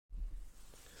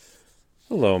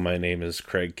Hello, my name is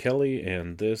Craig Kelly,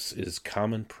 and this is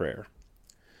Common Prayer.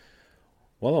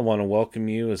 Well, I want to welcome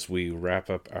you as we wrap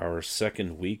up our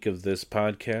second week of this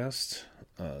podcast.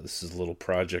 This is a little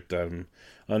project I'm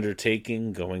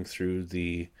undertaking, going through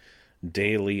the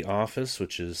daily office,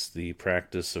 which is the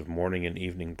practice of morning and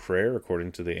evening prayer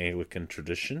according to the Anglican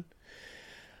tradition.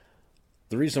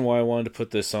 The reason why I wanted to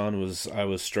put this on was I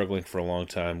was struggling for a long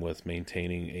time with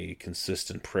maintaining a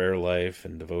consistent prayer life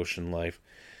and devotion life.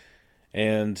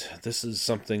 And this is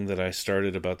something that I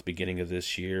started about the beginning of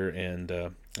this year, and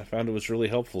I found it was really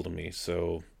helpful to me.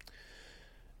 So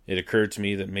it occurred to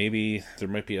me that maybe there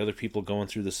might be other people going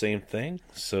through the same thing.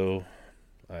 So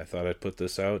I thought I'd put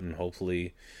this out, and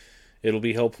hopefully it'll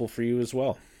be helpful for you as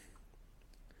well.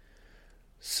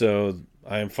 So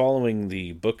I am following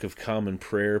the Book of Common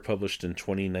Prayer, published in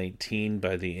 2019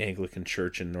 by the Anglican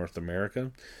Church in North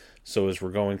America. So as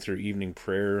we're going through evening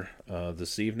prayer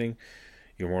this evening,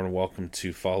 you're more than welcome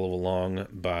to follow along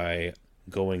by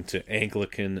going to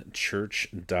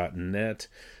anglicanchurch.net,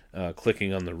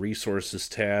 clicking on the Resources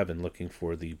tab and looking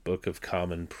for the Book of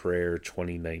Common Prayer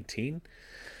 2019.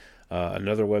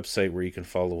 Another website where you can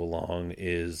follow along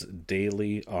is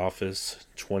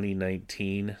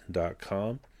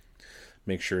dailyoffice2019.com.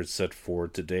 Make sure it's set for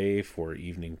today for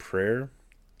evening prayer.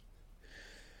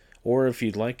 Or if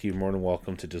you'd like, you're more than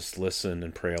welcome to just listen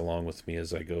and pray along with me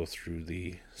as I go through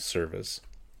the service.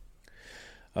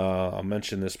 I'll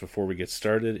mention this before we get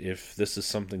started. If this is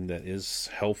something that is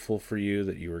helpful for you,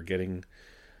 that you are getting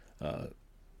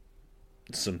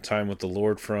some time with the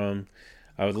Lord from,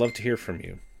 I would love to hear from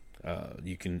you.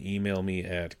 You can email me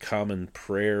at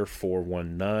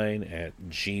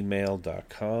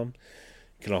commonprayer419@gmail.com.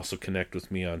 You can also connect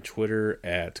with me on Twitter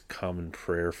at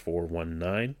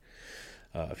commonprayer419.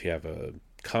 If you have a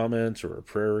comment or a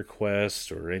prayer request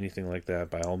or anything like that,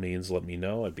 by all means, let me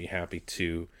know. I'd be happy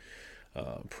to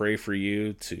pray for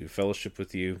you, to fellowship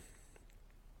with you,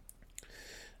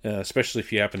 especially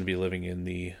if you happen to be living in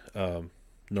the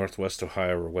Northwest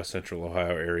Ohio or West Central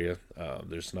Ohio area.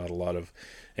 There's not a lot of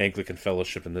Anglican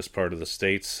fellowship in this part of the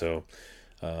state, so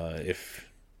if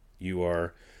you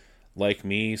are, like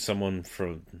me, someone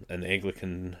from an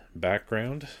Anglican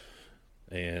background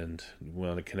and you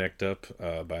want to connect up,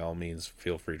 by all means,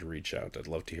 feel free to reach out. I'd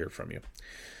love to hear from you.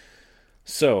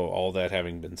 So, all that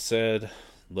having been said,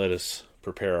 let us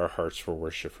prepare our hearts for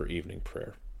worship for evening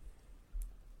prayer.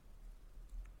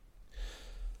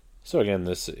 So again,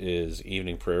 this is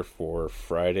evening prayer for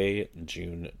Friday,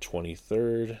 June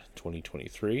 23rd,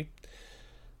 2023.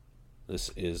 This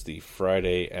is the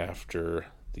Friday after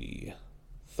the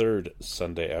third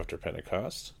Sunday after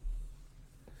Pentecost.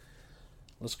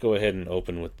 Let's go ahead and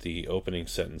open with the opening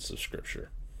sentence of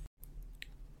Scripture.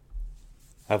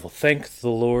 I will thank the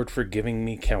Lord for giving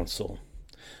me counsel.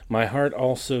 My heart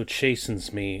also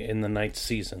chastens me in the night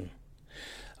season.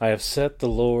 I have set the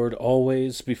Lord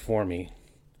always before me.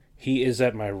 He is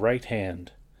at my right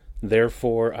hand.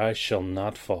 Therefore I shall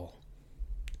not fall.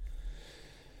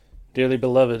 Dearly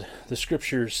beloved, the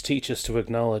Scriptures teach us to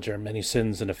acknowledge our many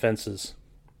sins and offenses,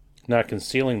 not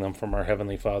concealing them from our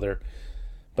Heavenly Father,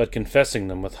 but confessing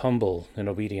them with humble and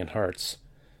obedient hearts,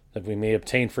 that we may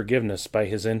obtain forgiveness by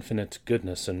His infinite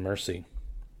goodness and mercy.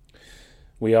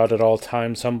 We ought at all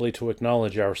times humbly to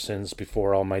acknowledge our sins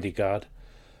before Almighty God,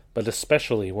 but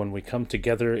especially when we come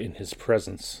together in His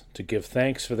presence, to give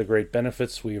thanks for the great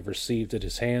benefits we have received at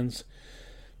His hands,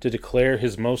 to declare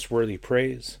His most worthy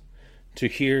praise, to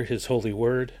hear His holy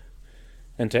word,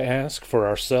 and to ask for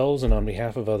ourselves and on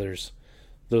behalf of others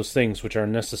those things which are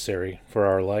necessary for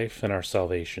our life and our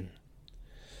salvation.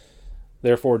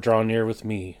 Therefore draw near with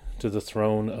me to the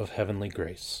throne of heavenly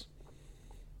grace.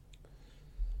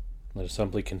 Let us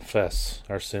humbly confess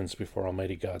our sins before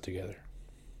Almighty God together.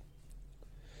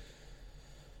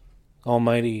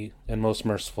 Almighty and most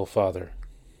merciful Father,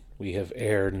 we have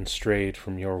erred and strayed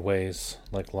from your ways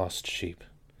like lost sheep.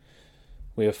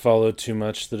 We have followed too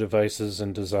much the devices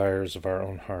and desires of our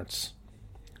own hearts.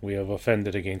 We have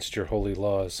offended against your holy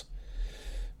laws.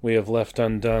 We have left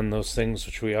undone those things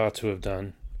which we ought to have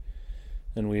done,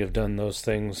 and we have done those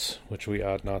things which we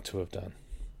ought not to have done.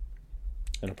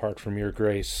 And apart from your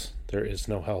grace, there is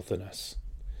no health in us.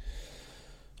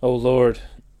 O Lord,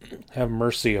 have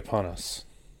mercy upon us.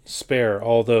 Spare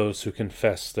all those who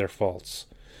confess their faults.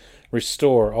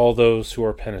 Restore all those who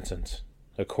are penitent,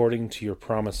 according to your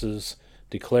promises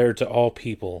declared to all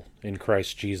people in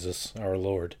Christ Jesus our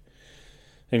Lord.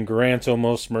 And grant, O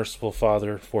most merciful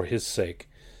Father, for His sake,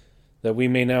 that we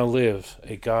may now live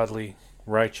a godly,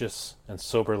 righteous, and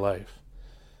sober life,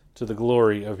 to the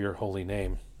glory of your holy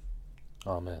name.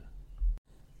 Amen.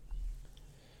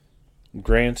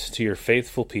 Grant to your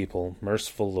faithful people,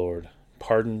 merciful Lord,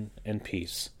 pardon and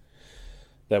peace,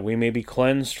 that we may be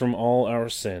cleansed from all our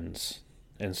sins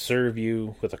and serve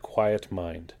you with a quiet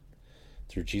mind.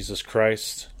 Through Jesus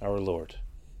Christ our Lord.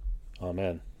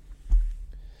 Amen.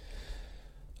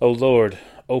 O Lord,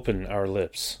 open our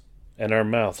lips, and our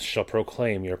mouth shall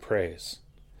proclaim your praise.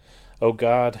 O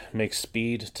God, make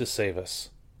speed to save us.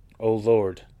 O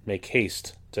Lord, make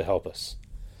haste to help us.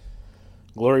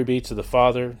 Glory be to the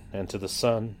Father, and to the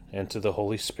Son, and to the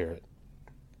Holy Spirit,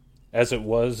 as it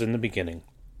was in the beginning,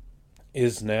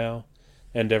 is now,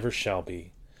 and ever shall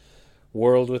be,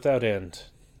 world without end.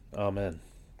 Amen.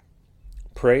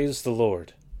 Praise the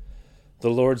Lord. The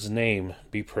Lord's name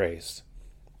be praised.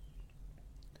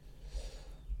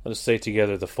 Let us say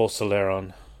together the full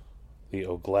Celeron, the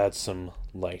O gladsome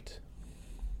light.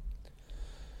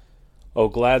 O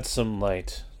gladsome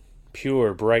light,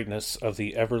 pure brightness of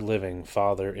the ever-living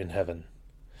Father in heaven.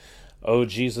 O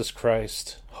Jesus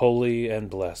Christ, holy and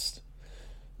blessed,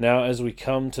 now as we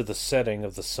come to the setting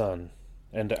of the sun,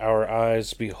 and our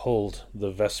eyes behold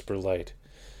the vesper light,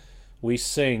 we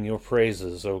sing your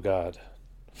praises, O God,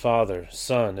 Father,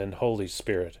 Son, and Holy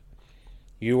Spirit.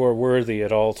 You are worthy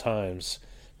at all times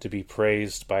to be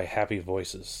praised by happy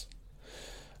voices.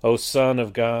 O Son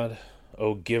of God,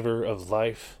 O Giver of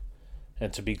life,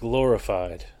 and to be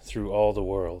glorified through all the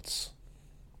worlds.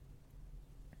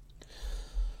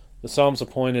 The Psalms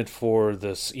appointed for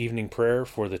this evening prayer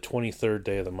for the 23rd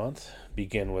day of the month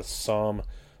begin with Psalm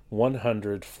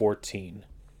 114.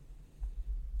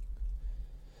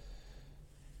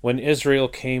 When Israel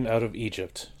came out of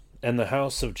Egypt, and the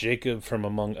house of Jacob from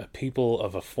among a people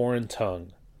of a foreign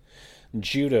tongue,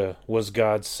 Judah was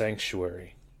God's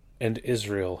sanctuary, and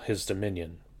Israel his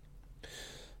dominion.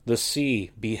 The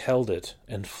sea beheld it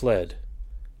and fled.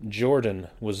 Jordan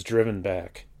was driven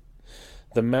back.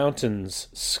 The mountains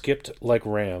skipped like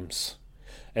rams,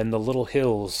 and the little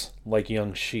hills like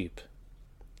young sheep.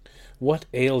 What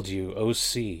ailed you, O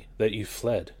sea, that you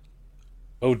fled?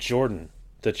 O Jordan,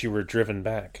 that you were driven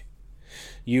back?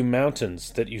 You mountains,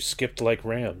 that you skipped like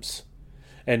rams,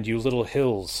 and you little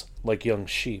hills like young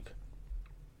sheep?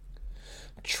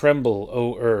 Tremble,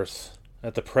 O earth,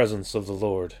 at the presence of the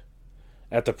Lord,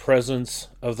 at the presence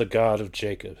of the God of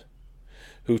Jacob,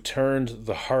 who turned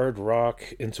the hard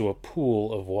rock into a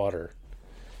pool of water,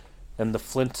 and the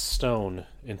flint stone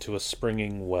into a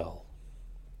springing well.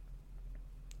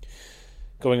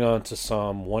 Going on to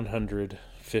Psalm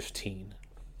 115.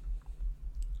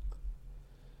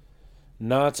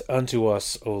 Not unto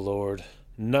us, O Lord,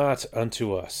 not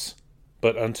unto us,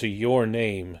 but unto your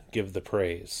name give the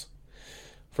praise,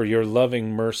 for your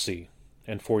loving mercy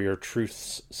and for your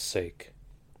truth's sake.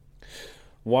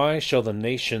 Why shall the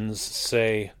nations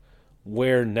say,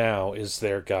 where now is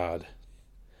their God?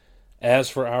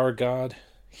 As for our God,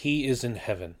 he is in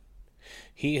heaven.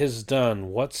 He has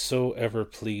done whatsoever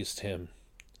pleased him.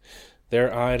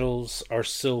 Their idols are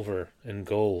silver and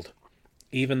gold,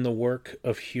 even the work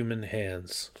of human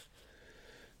hands.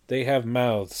 They have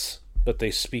mouths, but they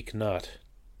speak not.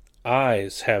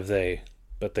 Eyes have they,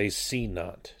 but they see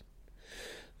not.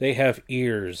 They have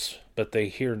ears, but they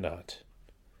hear not.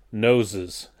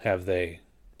 Noses have they,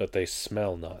 but they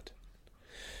smell not.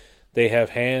 They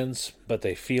have hands, but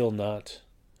they feel not.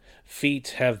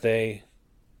 Feet have they,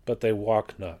 but they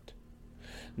walk not.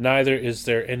 Neither is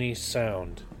there any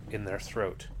sound in their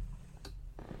throat.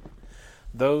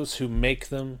 Those who make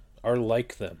them are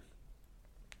like them,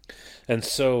 and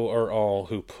so are all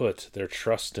who put their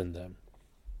trust in them.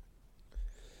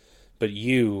 But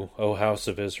you, O house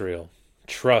of Israel,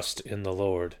 trust in the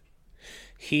Lord.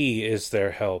 He is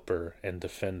their helper and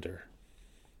defender.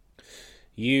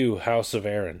 You, house of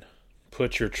Aaron,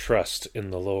 put your trust in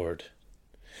the Lord.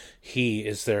 He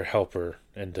is their helper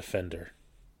and defender.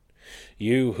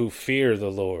 You who fear the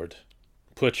Lord,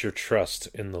 put your trust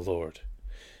in the Lord.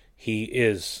 He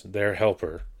is their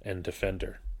helper and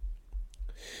defender.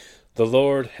 The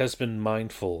Lord has been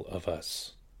mindful of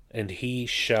us, and he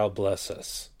shall bless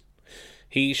us.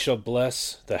 He shall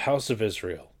bless the house of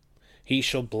Israel. He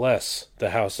shall bless the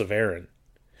house of Aaron.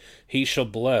 He shall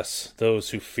bless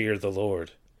those who fear the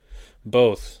Lord,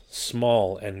 both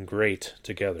small and great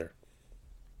together.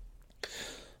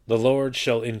 The Lord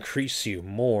shall increase you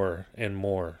more and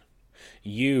more,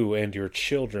 you and your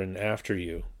children after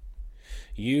you.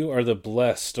 You are the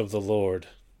blessed of the Lord,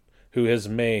 who has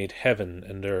made heaven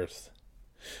and earth.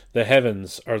 The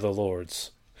heavens are the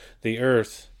Lord's, the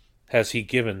earth has he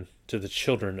given to the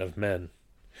children of men.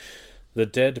 The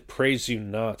dead praise you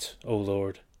not, O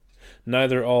Lord,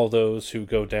 neither all those who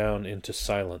go down into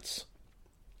silence.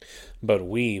 But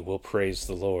we will praise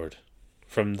the Lord,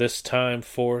 from this time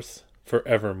forth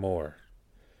forevermore.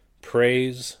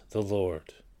 Praise the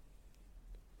Lord.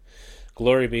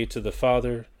 Glory be to the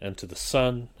Father, and to the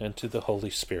Son, and to the Holy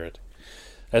Spirit,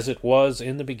 as it was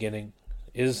in the beginning,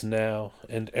 is now,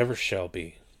 and ever shall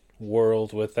be,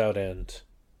 world without end.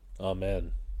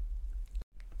 Amen.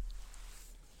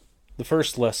 The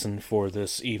first lesson for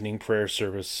this evening prayer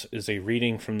service is a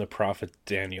reading from the prophet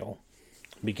Daniel,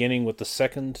 beginning with the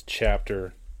 2nd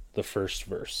chapter, the 1st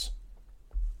verse.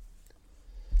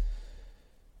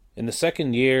 In the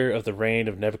 2nd year of the reign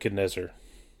of Nebuchadnezzar,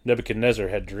 Nebuchadnezzar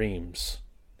had dreams.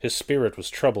 His spirit was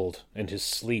troubled, and his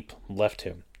sleep left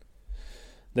him.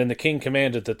 Then the king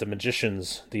commanded that the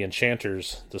magicians, the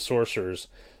enchanters, the sorcerers,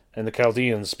 and the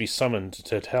Chaldeans be summoned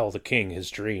to tell the king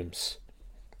his dreams.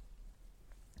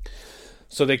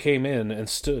 So they came in and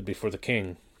stood before the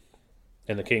king.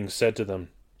 And the king said to them,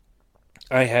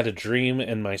 I had a dream,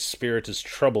 and my spirit is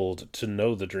troubled to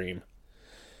know the dream.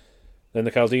 Then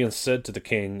the Chaldeans said to the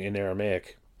king in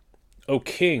Aramaic, O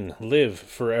king, live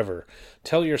forever.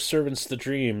 Tell your servants the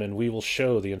dream, and we will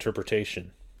show the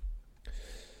interpretation.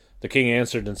 The king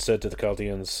answered and said to the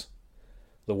Chaldeans,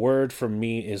 The word from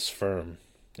me is firm.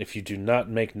 If you do not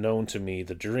make known to me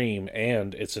the dream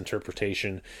and its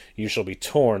interpretation, you shall be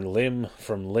torn limb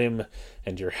from limb,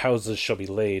 and your houses shall be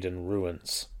laid in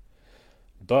ruins.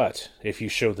 But if you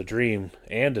show the dream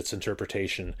and its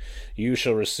interpretation, you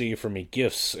shall receive from me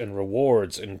gifts and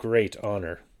rewards and great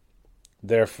honor.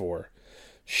 Therefore,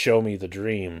 show me the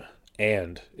dream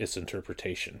and its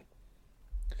interpretation.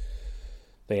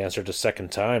 They answered a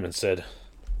second time and said,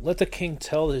 Let the king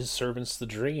tell his servants the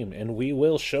dream, and we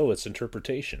will show its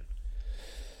interpretation.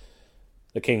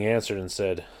 The king answered and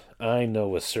said, I know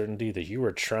with certainty that you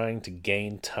are trying to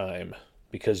gain time,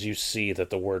 because you see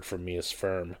that the word from me is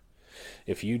firm.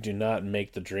 If you do not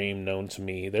make the dream known to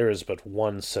me, there is but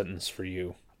one sentence for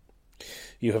you.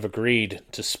 You have agreed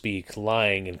to speak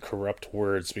lying and corrupt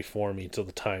words before me till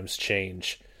the times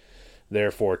change.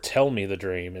 Therefore tell me the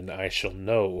dream, and I shall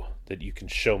know that you can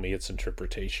show me its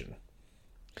interpretation.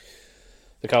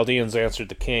 The Chaldeans answered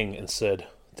the king and said,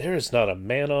 There is not a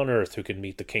man on earth who can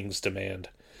meet the king's demand,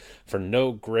 for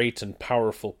no great and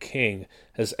powerful king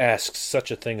has asked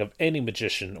such a thing of any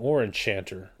magician or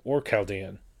enchanter or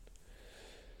Chaldean.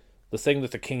 The thing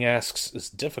that the king asks is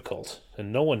difficult,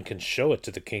 and no one can show it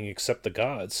to the king except the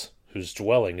gods, whose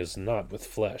dwelling is not with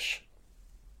flesh.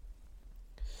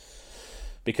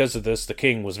 Because of this, the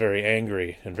king was very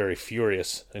angry and very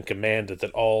furious, and commanded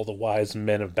that all the wise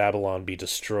men of Babylon be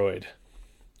destroyed.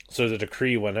 So the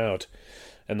decree went out,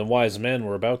 and the wise men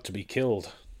were about to be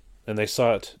killed, and they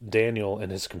sought Daniel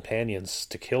and his companions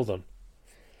to kill them.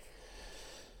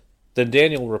 Then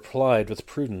Daniel replied with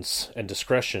prudence and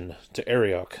discretion to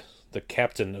Arioch, the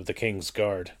captain of the king's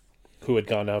guard, who had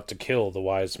gone out to kill the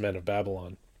wise men of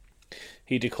Babylon.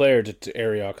 He declared to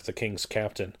Arioch, the king's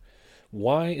captain,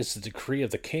 Why is the decree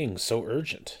of the king so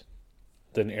urgent?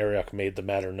 Then Arioch made the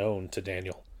matter known to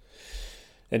Daniel.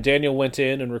 And Daniel went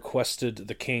in and requested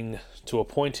the king to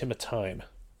appoint him a time,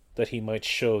 that he might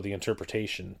show the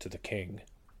interpretation to the king.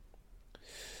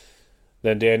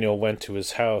 Then Daniel went to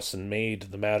his house and made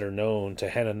the matter known to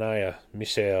Hananiah,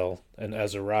 Mishael, and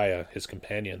Azariah, his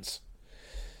companions,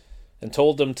 and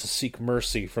told them to seek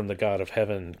mercy from the God of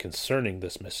heaven concerning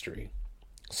this mystery,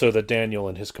 so that Daniel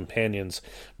and his companions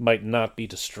might not be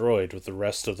destroyed with the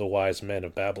rest of the wise men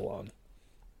of Babylon.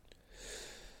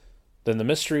 Then the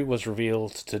mystery was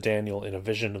revealed to Daniel in a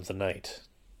vision of the night.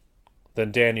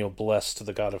 Then Daniel blessed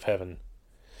the God of heaven.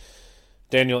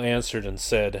 Daniel answered and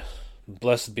said,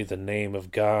 Blessed be the name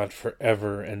of God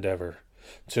forever and ever,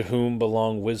 to whom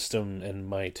belong wisdom and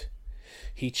might.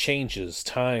 He changes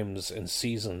times and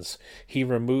seasons. He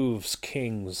removes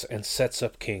kings and sets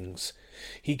up kings.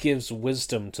 He gives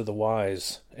wisdom to the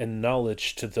wise and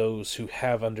knowledge to those who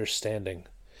have understanding.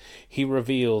 He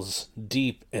reveals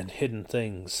deep and hidden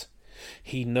things.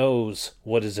 He knows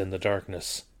what is in the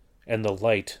darkness, and the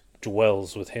light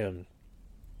dwells with him.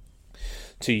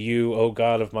 To you, O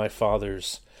God of my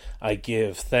fathers, I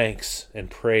give thanks and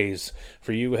praise,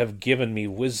 for you have given me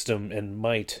wisdom and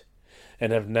might,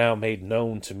 and have now made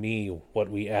known to me what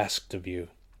we asked of you,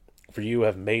 for you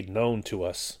have made known to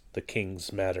us the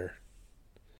king's matter.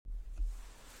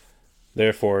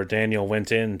 Therefore Daniel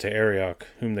went in to Arioch,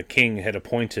 whom the king had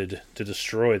appointed to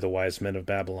destroy the wise men of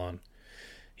Babylon.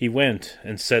 He went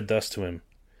and said thus to him,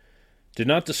 Do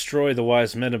not destroy the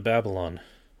wise men of Babylon.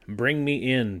 Bring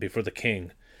me in before the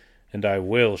king, and I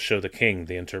will show the king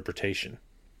the interpretation.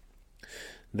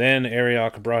 Then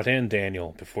Arioch brought in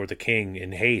Daniel before the king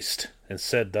in haste, and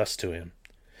said thus to him,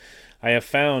 I have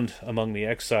found among the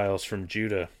exiles from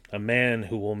Judah a man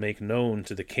who will make known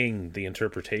to the king the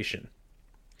interpretation.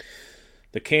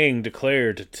 The king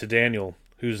declared to Daniel,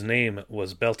 whose name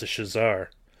was Belteshazzar,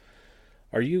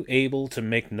 "Are you able to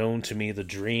make known to me the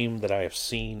dream that I have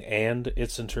seen and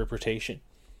its interpretation?"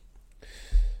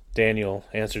 Daniel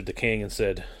answered the king and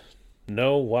said,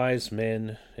 "No wise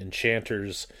men,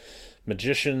 enchanters,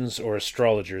 magicians, or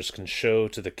astrologers can show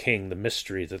to the king the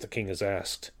mystery that the king has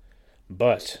asked.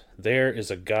 But there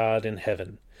is a God in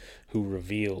heaven who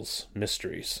reveals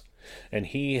mysteries, and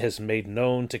he has made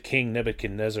known to King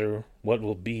Nebuchadnezzar what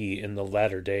will be in the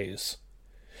latter days.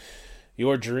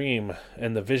 Your dream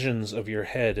and the visions of your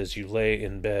head as you lay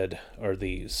in bed are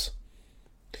these.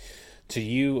 To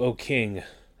you, O king,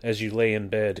 as you lay in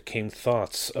bed, came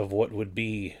thoughts of what would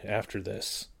be after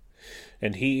this,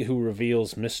 and he who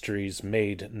reveals mysteries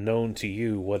made known to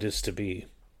you what is to be.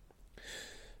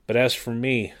 But as for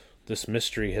me, this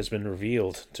mystery has been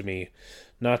revealed to me,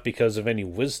 not because of any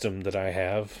wisdom that I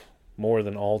have, more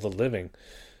than all the living,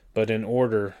 but in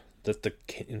order that the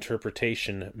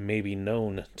interpretation may be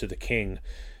known to the king,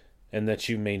 and that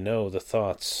you may know the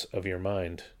thoughts of your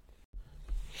mind.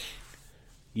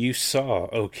 You saw,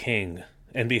 O king,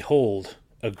 and behold,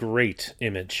 a great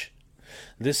image.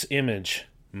 This image,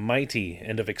 mighty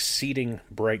and of exceeding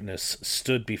brightness,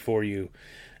 stood before you,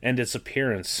 and its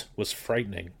appearance was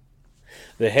frightening.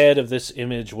 The head of this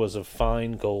image was of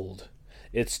fine gold,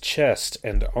 its chest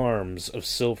and arms of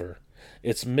silver,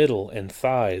 its middle and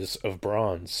thighs of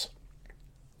bronze,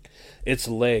 its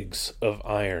legs of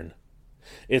iron,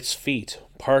 its feet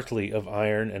partly of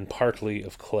iron and partly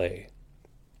of clay.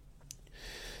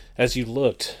 As you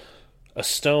looked, a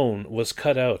stone was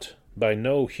cut out by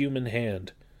no human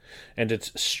hand, and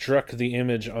it struck the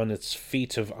image on its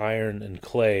feet of iron and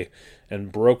clay,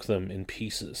 and broke them in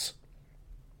pieces.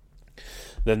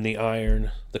 Then the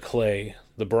iron, the clay,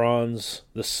 the bronze,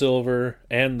 the silver,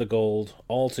 and the gold,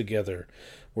 all together,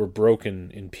 were broken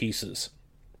in pieces,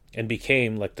 and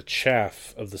became like the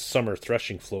chaff of the summer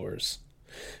threshing floors,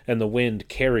 and the wind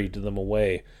carried them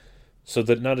away, so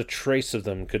that not a trace of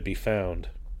them could be found.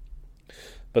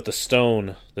 But the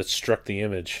stone that struck the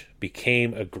image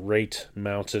became a great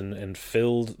mountain and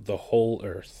filled the whole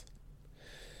earth.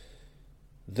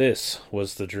 This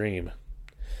was the dream.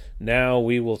 Now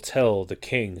we will tell the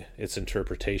king its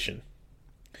interpretation.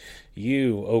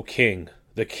 You, O king,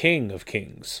 the King of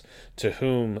kings, to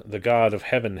whom the God of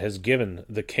heaven has given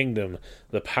the kingdom,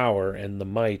 the power, and the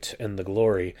might, and the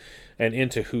glory, and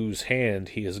into whose hand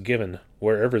he has given,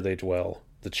 wherever they dwell,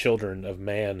 the children of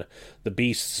man, the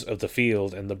beasts of the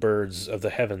field, and the birds of the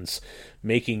heavens,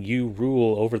 making you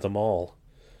rule over them all.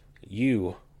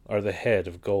 You are the head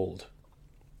of gold.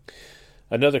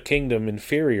 Another kingdom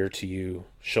inferior to you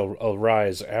shall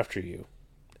arise after you,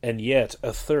 and yet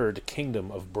a third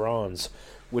kingdom of bronze,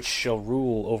 which shall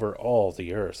rule over all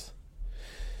the earth.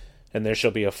 And there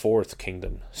shall be a fourth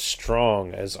kingdom,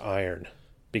 strong as iron,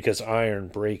 because iron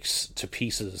breaks to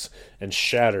pieces and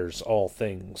shatters all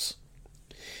things.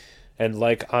 And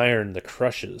like iron that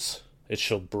crushes, it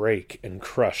shall break and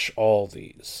crush all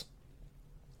these.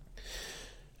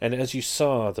 And as you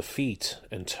saw the feet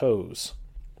and toes,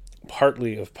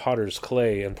 partly of potter's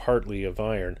clay and partly of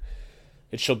iron,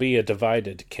 it shall be a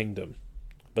divided kingdom.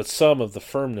 But some of the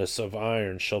firmness of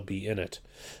iron shall be in it,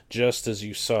 just as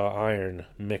you saw iron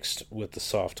mixed with the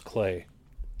soft clay.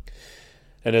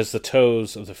 And as the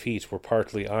toes of the feet were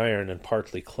partly iron and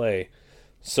partly clay,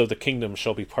 so the kingdom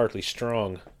shall be partly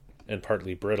strong and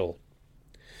partly brittle.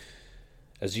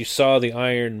 As you saw the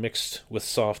iron mixed with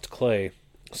soft clay,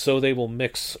 so they will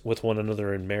mix with one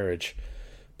another in marriage,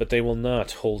 but they will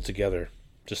not hold together,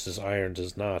 just as iron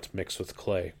does not mix with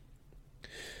clay.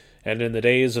 And in the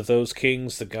days of those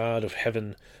kings the God of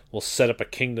heaven will set up a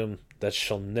kingdom that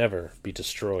shall never be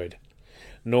destroyed,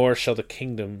 nor shall the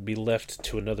kingdom be left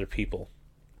to another people.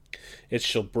 It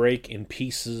shall break in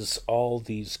pieces all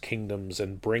these kingdoms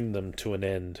and bring them to an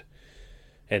end,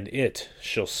 and it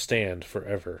shall stand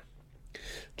forever.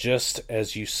 Just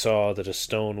as you saw that a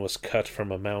stone was cut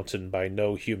from a mountain by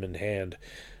no human hand,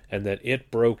 and that it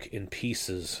broke in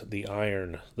pieces the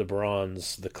iron, the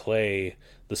bronze, the clay,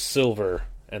 the silver,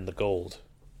 and the gold.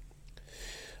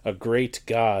 A great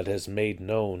God has made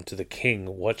known to the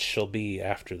king what shall be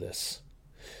after this.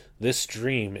 This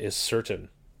dream is certain,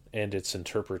 and its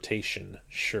interpretation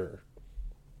sure.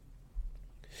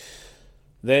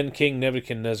 Then King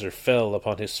Nebuchadnezzar fell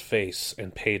upon his face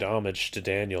and paid homage to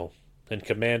Daniel, and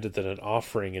commanded that an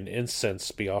offering and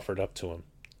incense be offered up to him.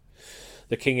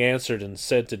 The king answered and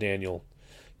said to Daniel,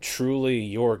 "Truly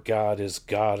your God is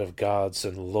God of gods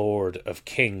and Lord of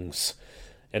kings,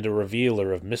 and a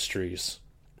revealer of mysteries,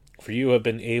 for you have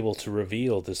been able to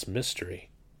reveal this mystery."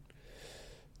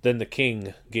 Then the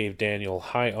king gave Daniel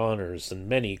high honors and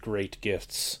many great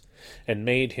gifts, and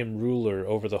made him ruler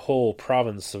over the whole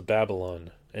province of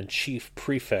Babylon, and chief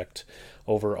prefect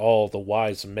over all the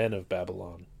wise men of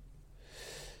Babylon.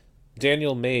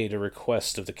 Daniel made a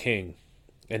request of the king,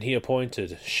 and he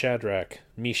appointed Shadrach,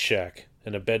 Meshach,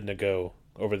 and Abednego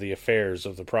over the affairs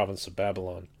of the province of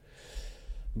Babylon.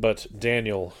 But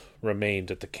Daniel remained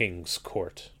at the king's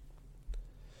court.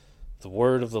 The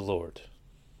word of the Lord.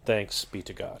 Thanks be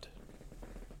to God.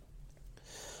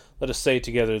 Let us say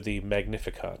together the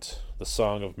Magnificat, the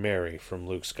Song of Mary from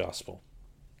Luke's Gospel.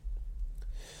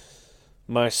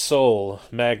 My soul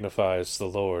magnifies the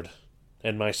Lord,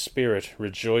 and my spirit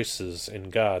rejoices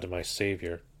in God my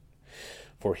Saviour,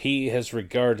 for he has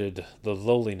regarded the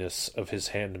lowliness of his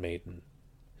handmaiden.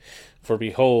 For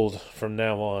behold, from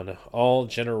now on all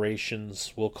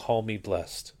generations will call me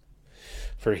blessed.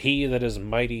 For he that is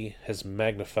mighty has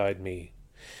magnified me,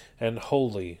 and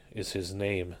holy is his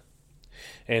name.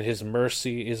 And his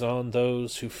mercy is on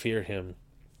those who fear him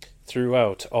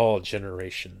throughout all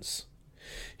generations.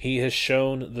 He has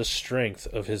shown the strength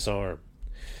of his arm.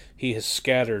 He has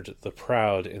scattered the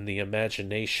proud in the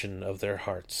imagination of their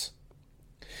hearts.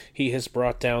 He has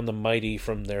brought down the mighty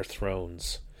from their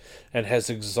thrones, and has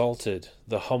exalted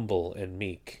the humble and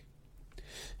meek.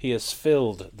 He has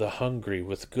filled the hungry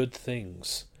with good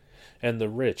things, and the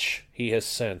rich he has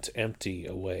sent empty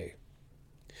away.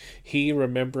 He,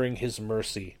 remembering his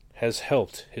mercy, has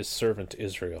helped his servant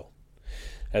Israel,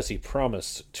 as he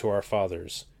promised to our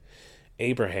fathers,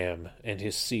 Abraham and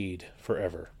his seed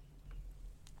forever.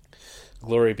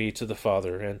 Glory be to the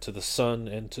Father, and to the Son,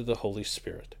 and to the Holy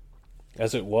Spirit,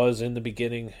 as it was in the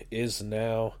beginning, is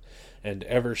now, and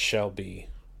ever shall be,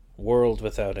 world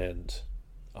without end.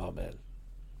 Amen.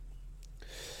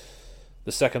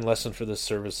 The second lesson for this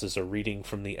service is a reading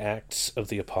from the Acts of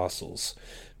the Apostles,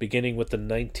 beginning with the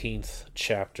 19th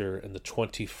chapter and the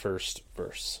 21st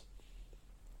verse.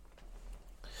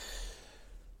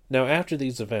 Now after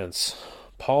these events,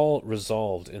 Paul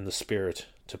resolved in the Spirit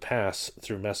to pass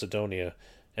through Macedonia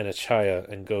and Achaia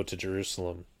and go to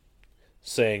Jerusalem,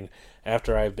 saying,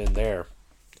 After I have been there,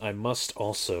 I must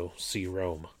also see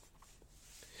Rome.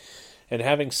 And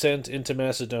having sent into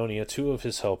Macedonia 2 of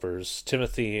his helpers,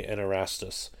 Timothy and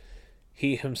Erastus,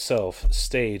 he himself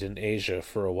stayed in Asia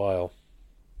for a while.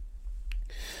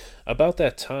 About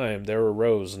that time there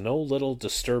arose no little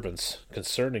disturbance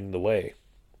concerning the way.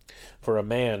 For a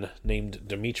man named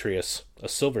Demetrius, a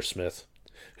silversmith,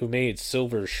 who made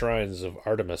silver shrines of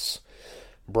Artemis,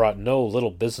 brought no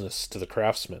little business to the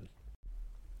craftsmen.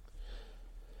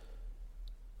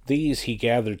 These he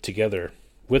gathered together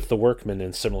with the workmen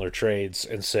in similar trades,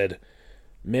 and said,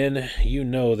 Men, you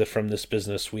know that from this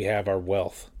business we have our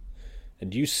wealth,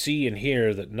 and you see and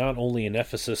hear that not only in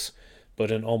Ephesus, but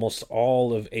in almost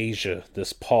all of Asia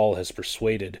this Paul has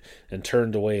persuaded and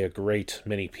turned away a great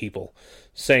many people,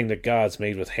 saying that gods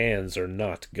made with hands are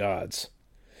not gods.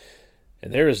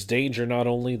 And there is danger not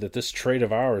only that this trade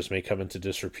of ours may come into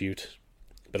disrepute,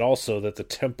 but also that the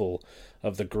temple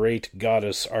of the great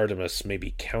goddess Artemis may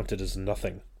be counted as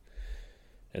nothing,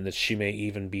 and that she may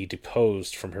even be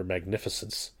deposed from her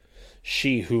magnificence,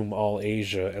 she whom all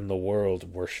Asia and the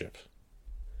world worship.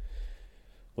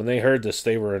 When they heard this,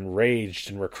 they were enraged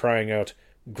and were crying out,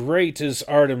 Great is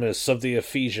Artemis of the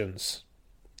Ephesians!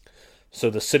 So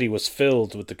the city was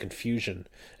filled with the confusion,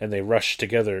 and they rushed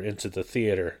together into the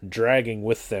theater, dragging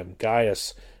with them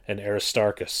Gaius and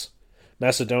Aristarchus,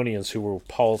 Macedonians who were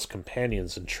Paul's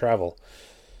companions in travel.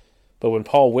 But when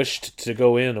Paul wished to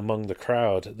go in among the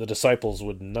crowd, the disciples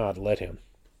would not let him.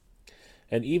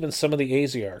 And even some of the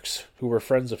Asiarchs, who were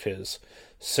friends of his,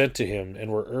 sent to him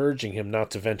and were urging him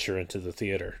not to venture into the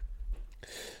theater.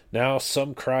 Now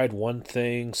some cried one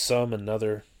thing, some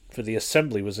another, for the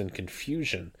assembly was in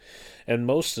confusion, and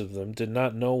most of them did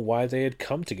not know why they had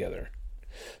come together.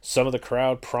 Some of the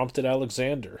crowd prompted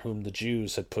Alexander, whom the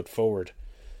Jews had put forward,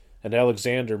 and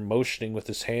Alexander, motioning with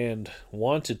his hand,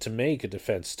 wanted to make a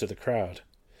defense to the crowd.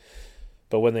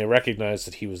 But when they recognized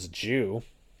that he was a Jew,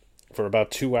 for about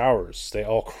 2 hours they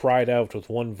all cried out with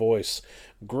one voice,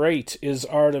 Great is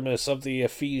Artemis of the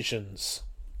Ephesians!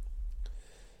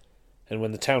 And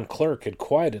when the town clerk had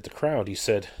quieted the crowd, he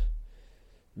said,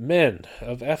 Men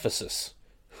of Ephesus,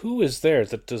 who is there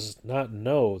that does not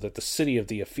know that the city of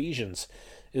the Ephesians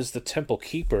is the temple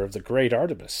keeper of the great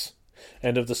Artemis,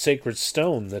 and of the sacred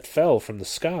stone that fell from the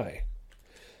sky?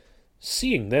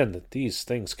 Seeing then that these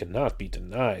things cannot be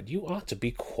denied, you ought to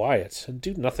be quiet and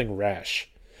do nothing rash.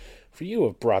 For you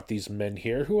have brought these men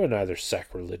here who are neither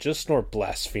sacrilegious nor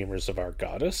blasphemers of our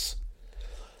goddess.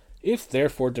 If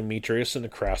therefore Demetrius and the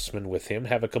craftsmen with him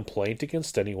have a complaint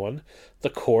against anyone, the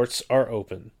courts are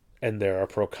open, and there are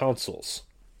proconsuls.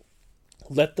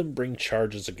 Let them bring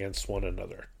charges against one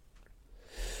another.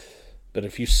 But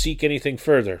if you seek anything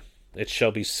further, it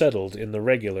shall be settled in the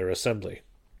regular assembly.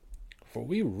 For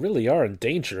we really are in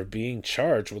danger of being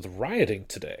charged with rioting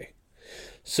today,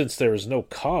 since there is no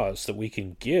cause that we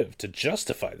can give to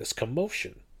justify this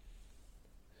commotion.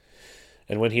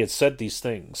 And when he had said these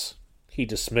things, he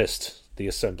dismissed the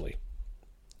assembly.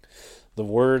 The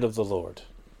word of the Lord.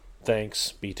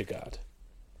 Thanks be to God.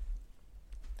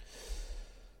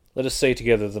 Let us say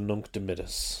together the Nunc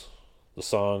Dimittis, the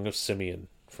Song of Simeon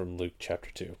from Luke chapter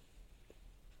 2.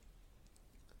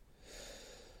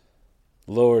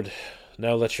 Lord,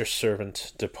 now let your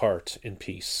servant depart in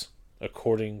peace,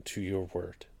 according to your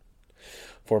word.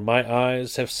 For my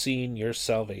eyes have seen your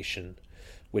salvation,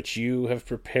 which you have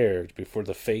prepared before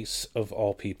the face of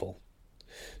all people,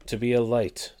 to be a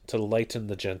light to lighten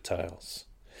the Gentiles,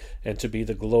 and to be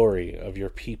the glory of your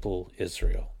people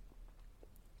Israel.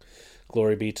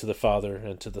 Glory be to the Father,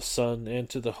 and to the Son, and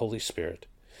to the Holy Spirit,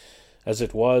 as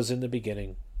it was in the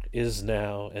beginning, is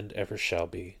now, and ever shall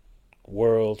be,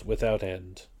 world without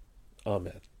end.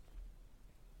 Amen.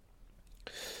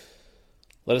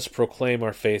 Let us proclaim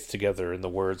our faith together in the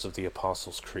words of the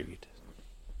Apostles' Creed.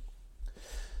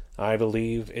 I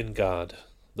believe in God,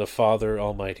 the Father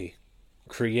Almighty,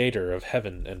 Creator of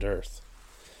heaven and earth.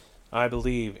 I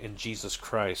believe in Jesus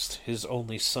Christ, his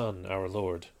only Son, our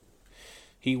Lord.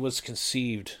 He was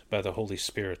conceived by the Holy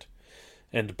Spirit,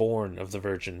 and born of the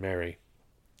Virgin Mary.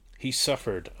 He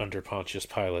suffered under Pontius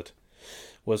Pilate,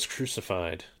 was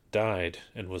crucified, died,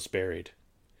 and was buried.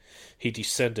 He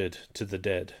descended to the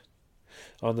dead.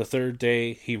 On the third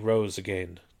day he rose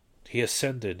again. He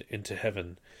ascended into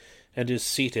heaven, and is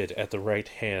seated at the right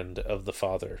hand of the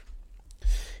Father.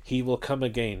 He will come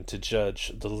again to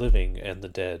judge the living and the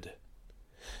dead.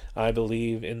 I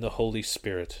believe in the Holy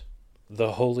Spirit,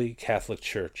 the Holy Catholic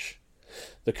Church,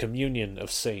 the communion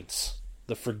of saints,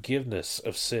 the forgiveness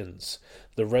of sins,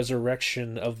 the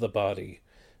resurrection of the body,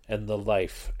 and the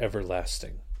life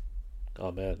everlasting.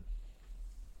 Amen.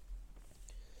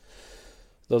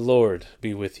 The Lord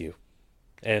be with you,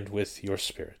 and with your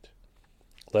spirit.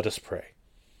 Let us pray.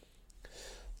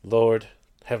 Lord,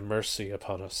 have mercy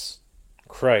upon us.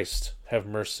 Christ, have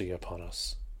mercy upon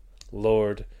us.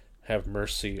 Lord, have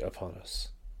mercy upon us.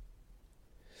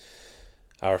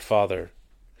 Our Father,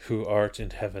 who art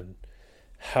in heaven,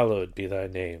 hallowed be thy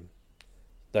name.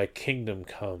 Thy kingdom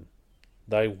come,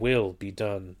 thy will be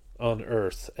done, on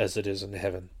earth as it is in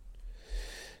heaven.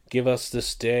 Give us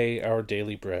this day our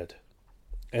daily bread,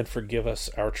 and forgive us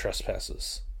our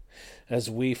trespasses, as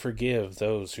we forgive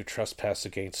those who trespass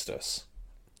against us.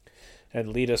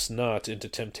 And lead us not into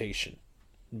temptation,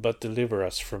 but deliver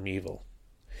us from evil.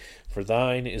 For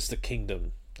thine is the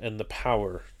kingdom, and the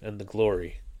power, and the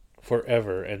glory,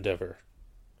 forever and ever.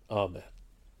 Amen.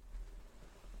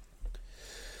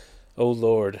 O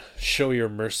Lord, show your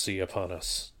mercy upon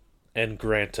us, and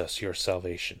grant us your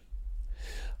salvation.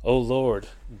 O Lord,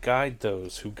 guide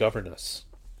those who govern us,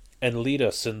 and lead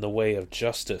us in the way of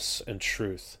justice and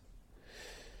truth.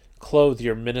 Clothe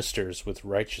your ministers with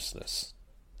righteousness,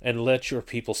 and let your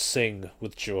people sing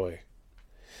with joy.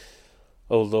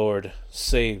 O Lord,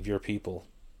 save your people,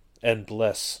 and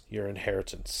bless your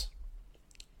inheritance.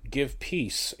 Give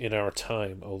peace in our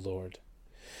time, O Lord,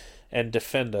 and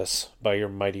defend us by your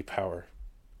mighty power.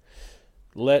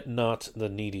 Let not the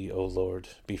needy, O Lord,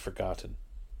 be forgotten,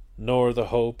 nor the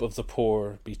hope of the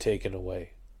poor be taken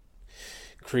away.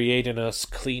 Create in us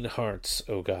clean hearts,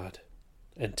 O God,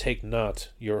 and take not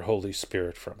your Holy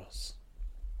Spirit from us.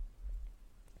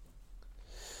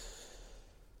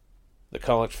 The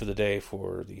collect for the day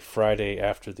for the Friday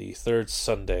after the third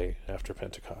Sunday after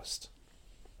Pentecost.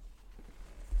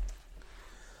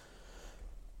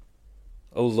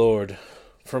 O Lord,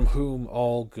 from whom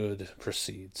all good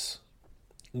proceeds,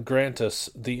 grant us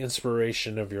the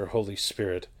inspiration of your Holy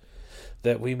Spirit,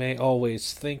 that we may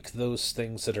always think those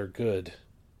things that are good,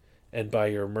 and by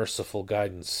your merciful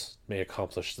guidance may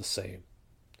accomplish the same.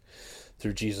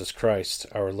 Through Jesus Christ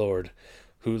our Lord,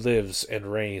 who lives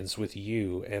and reigns with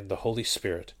you and the Holy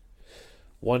Spirit,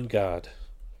 one God,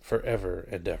 for ever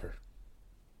and ever.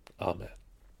 Amen.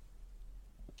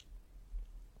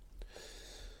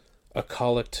 A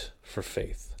Collect for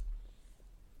Faith.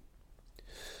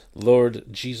 Lord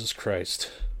Jesus Christ,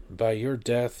 by your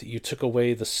death you took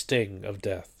away the sting of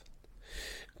death.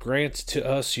 Grant to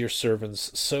us, your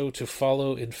servants, so to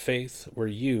follow in faith where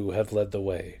you have led the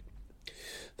way,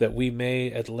 that we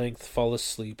may at length fall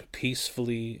asleep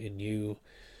peacefully in you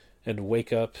and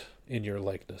wake up in your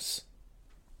likeness.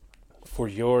 for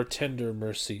your tender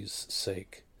mercies'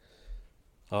 sake.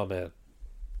 Amen.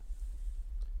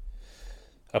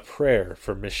 A prayer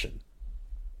for mission.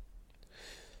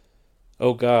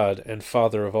 O God and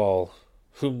Father of all,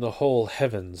 whom the whole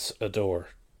heavens adore,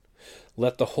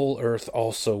 let the whole earth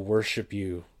also worship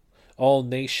you, all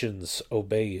nations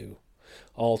obey you,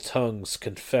 all tongues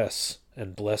confess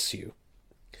and bless you,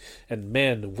 and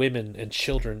men, women, and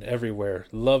children everywhere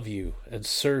love you and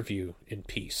serve you in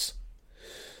peace.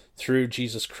 Through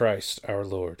Jesus Christ our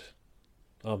Lord.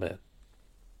 Amen.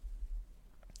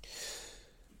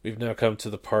 We've now come to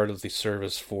the part of the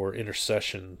service for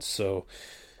intercession, so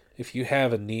if you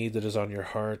have a need that is on your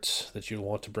heart that you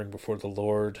want to bring before the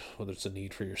Lord, whether it's a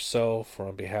need for yourself or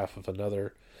on behalf of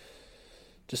another,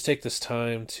 just take this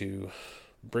time to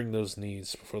bring those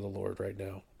needs before the Lord right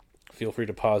now. Feel free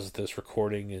to pause this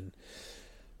recording and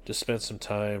just spend some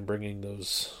time bringing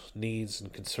those needs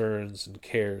and concerns and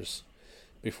cares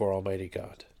before Almighty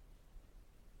God.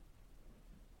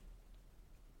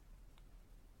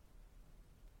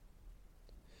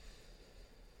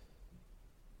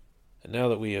 And now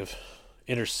that we have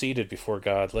interceded before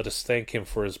God, let us thank Him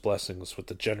for His blessings with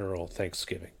the general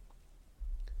thanksgiving.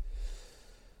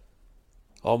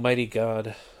 Almighty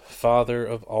God, Father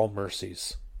of all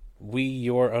mercies, we,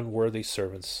 your unworthy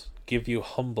servants, give you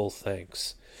humble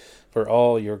thanks for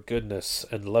all your goodness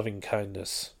and loving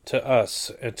kindness to us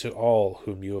and to all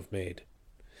whom you have made.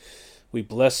 We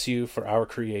bless you for our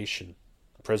creation,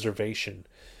 preservation,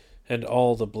 and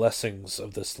all the blessings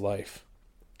of this life,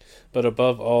 but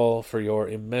above all for your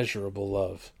immeasurable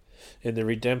love in the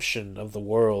redemption of the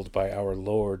world by our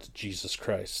Lord Jesus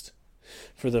Christ,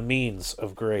 for the means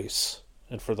of grace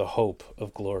and for the hope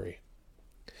of glory.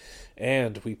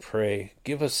 And we pray,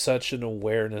 give us such an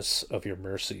awareness of your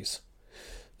mercies,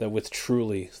 that with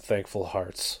truly thankful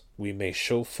hearts we may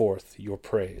show forth your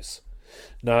praise,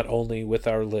 not only with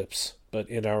our lips, but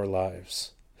in our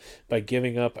lives, by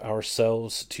giving up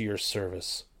ourselves to your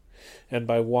service, and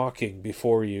by walking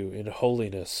before you in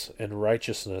holiness and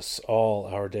righteousness all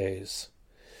our days.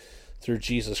 Through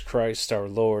Jesus Christ our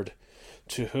Lord,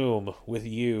 to whom, with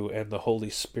you and the Holy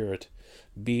Spirit,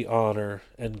 be honor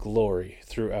and glory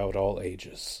throughout all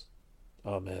ages.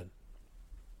 Amen.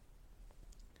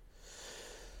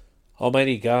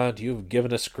 Almighty God, you have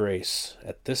given us grace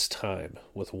at this time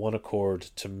with one accord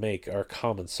to make our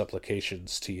common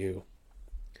supplications to you.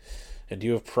 And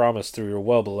you have promised through your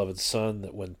well-beloved Son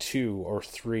that when 2 or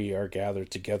 3 are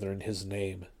gathered together in his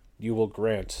name, you will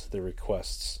grant their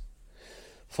requests.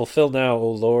 Fulfill now, O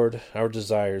Lord, our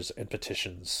desires and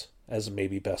petitions, as may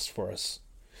be best for us,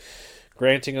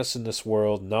 granting us in this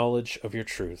world knowledge of your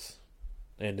truth,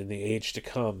 and in the age to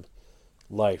come,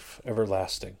 life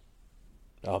everlasting.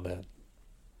 Amen.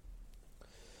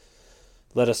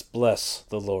 Let us bless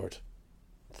the Lord.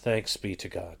 Thanks be to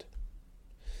God.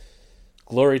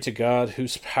 Glory to God,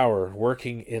 whose power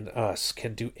working in us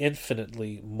can do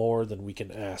infinitely more than we can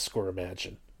ask or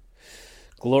imagine.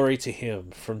 Glory to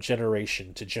him from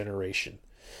generation to generation,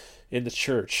 in the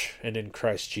church and in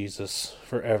Christ Jesus,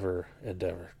 forever and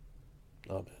ever.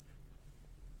 Amen.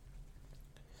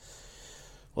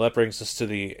 Well, that brings us to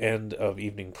the end of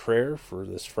evening prayer for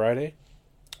this Friday.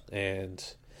 And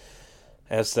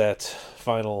as that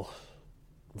final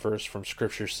verse from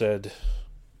Scripture said,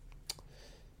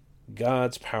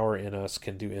 God's power in us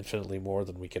can do infinitely more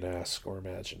than we can ask or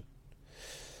imagine.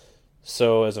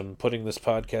 So as I'm putting this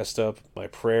podcast up, my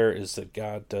prayer is that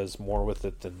God does more with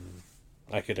it than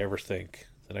I could ever think,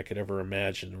 than I could ever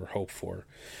imagine or hope for.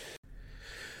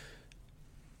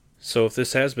 So if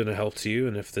this has been a help to you,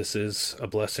 and if this is a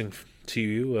blessing to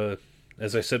you,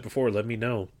 as I said before, let me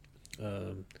know.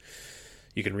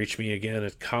 You can reach me again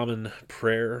at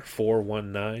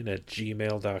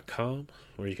commonprayer419@gmail.com,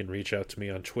 or you can reach out to me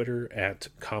on Twitter at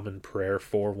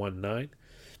commonprayer419.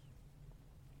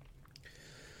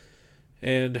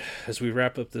 And as we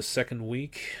wrap up this second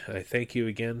week, I thank you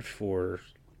again for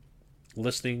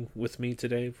listening with me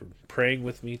today, for praying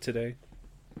with me today.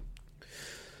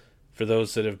 For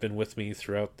those that have been with me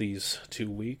throughout these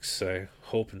 2 weeks, I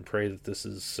hope and pray that this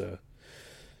is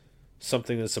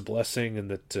something that's a blessing, and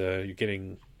that you're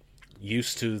getting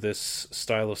used to this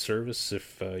style of service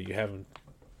if you haven't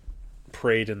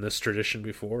prayed in this tradition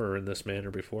before or in this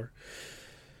manner before.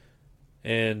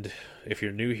 And if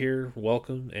you're new here,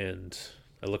 welcome, and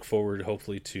I look forward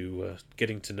hopefully to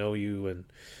getting to know you and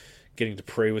getting to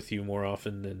pray with you more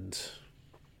often, and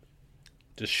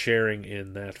just sharing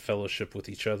in that fellowship with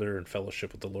each other and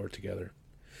fellowship with the Lord together.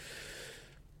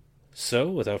 So,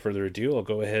 without further ado, I'll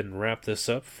go ahead and wrap this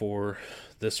up for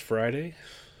this Friday.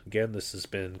 Again, this has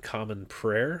been Common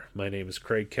Prayer. My name is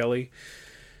Craig Kelly,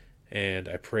 And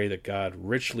I pray that God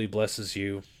richly blesses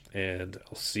you, and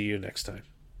I'll see you next time.